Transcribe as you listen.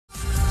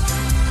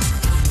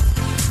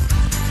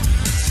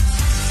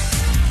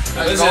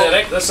This is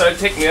it, this side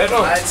take me out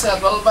now. Right, so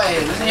well by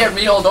didn't you hear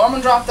me old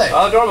Dorman dropped out?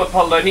 Oh, Dorman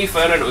pulled out, he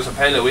found out it was a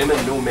pile of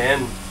women, no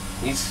men.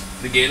 He's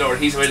the Gaylord,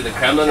 he's away to the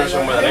Kremlin or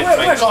somewhere.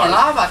 We're going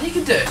laugh at, he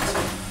could do it.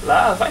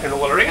 Laugh, I don't know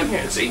what to ring him here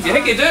and see. Do you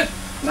think he did?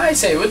 No, I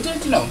say he would do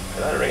it, you know.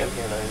 I'll ring him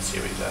here now and see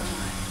where he's at.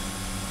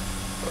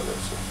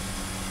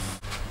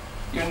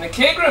 You're in the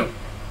cake room?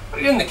 What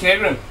are you in the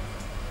cake room?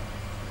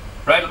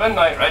 Right, I'll be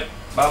night, right?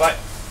 Bye bye.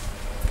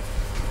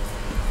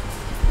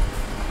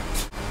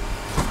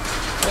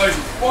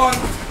 1001,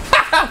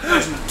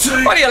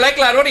 1002. What do you like,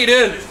 lad? What are you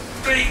doing?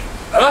 3.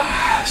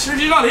 Sure,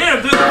 you're not here.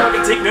 I'm doing the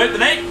fucking take me out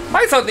tonight.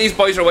 I thought these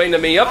boys were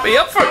winding me up. Are you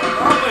up for it?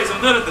 Always,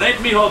 I'm doing it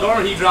tonight. Me, hold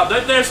on, he dropped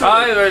out there. So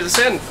aye, there's a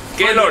sin.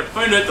 Gaylord.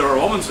 Found out they were a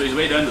woman, so he's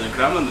way down to the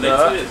Kremlin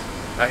tonight.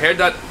 I heard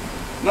that.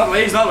 Not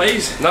wise, not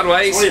wise. Not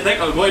wise. So what do you think?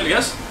 I'll go out, I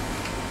guess.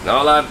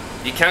 No, lad,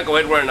 you can't go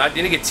out wearing that.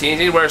 You need to get changed.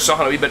 You need to wear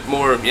something a wee bit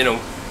more, you know,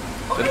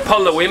 that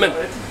pull the women.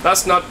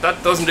 That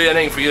doesn't do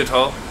anything for you at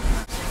all.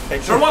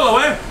 Sure, what'll I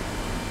wear?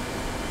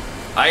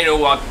 I know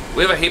what.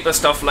 We have a heap of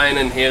stuff lying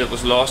in here that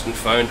was lost and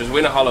found. There's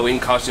winter Halloween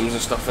costumes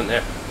and stuff in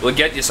there. We'll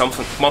get you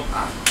something. Come on.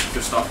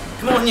 Good stuff.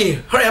 Come on,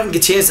 you. Hurry up and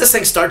get changed. This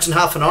thing starts in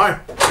half an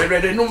hour.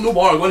 Right. No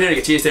bother. I'm going here to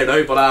get chased there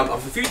now. But I've a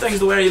few things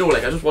to wear, you know,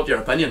 like I just want your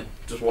opinion.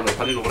 Just want an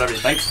opinion on whatever you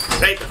think.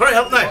 Right, hurry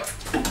up now.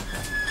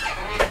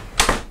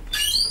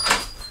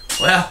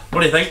 Well, what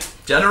do you think?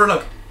 General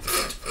look?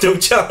 No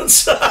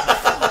chance.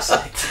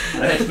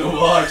 Right, no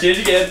bother. Change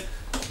again.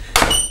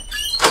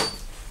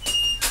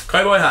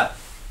 Cowboy hat.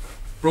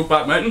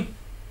 Brokeback Mountain.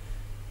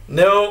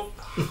 No.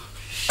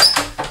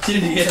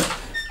 Change again.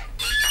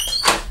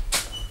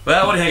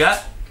 Well, what do you think of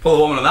that? Pull a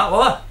woman on that,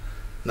 will I?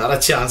 Not a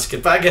chance.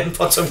 Get back in,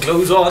 put some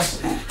clothes on.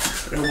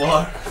 No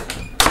bother.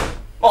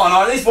 Oh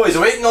no, these boys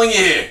are waiting on you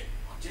here.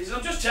 Jesus,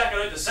 I'm just checking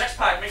out the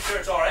 6-pack, make sure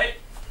it's alright.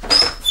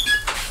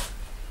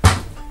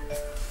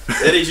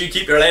 Ladies, you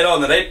keep your light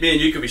on tonight. Me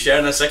and you could be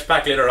sharing a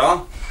 6-pack later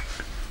on.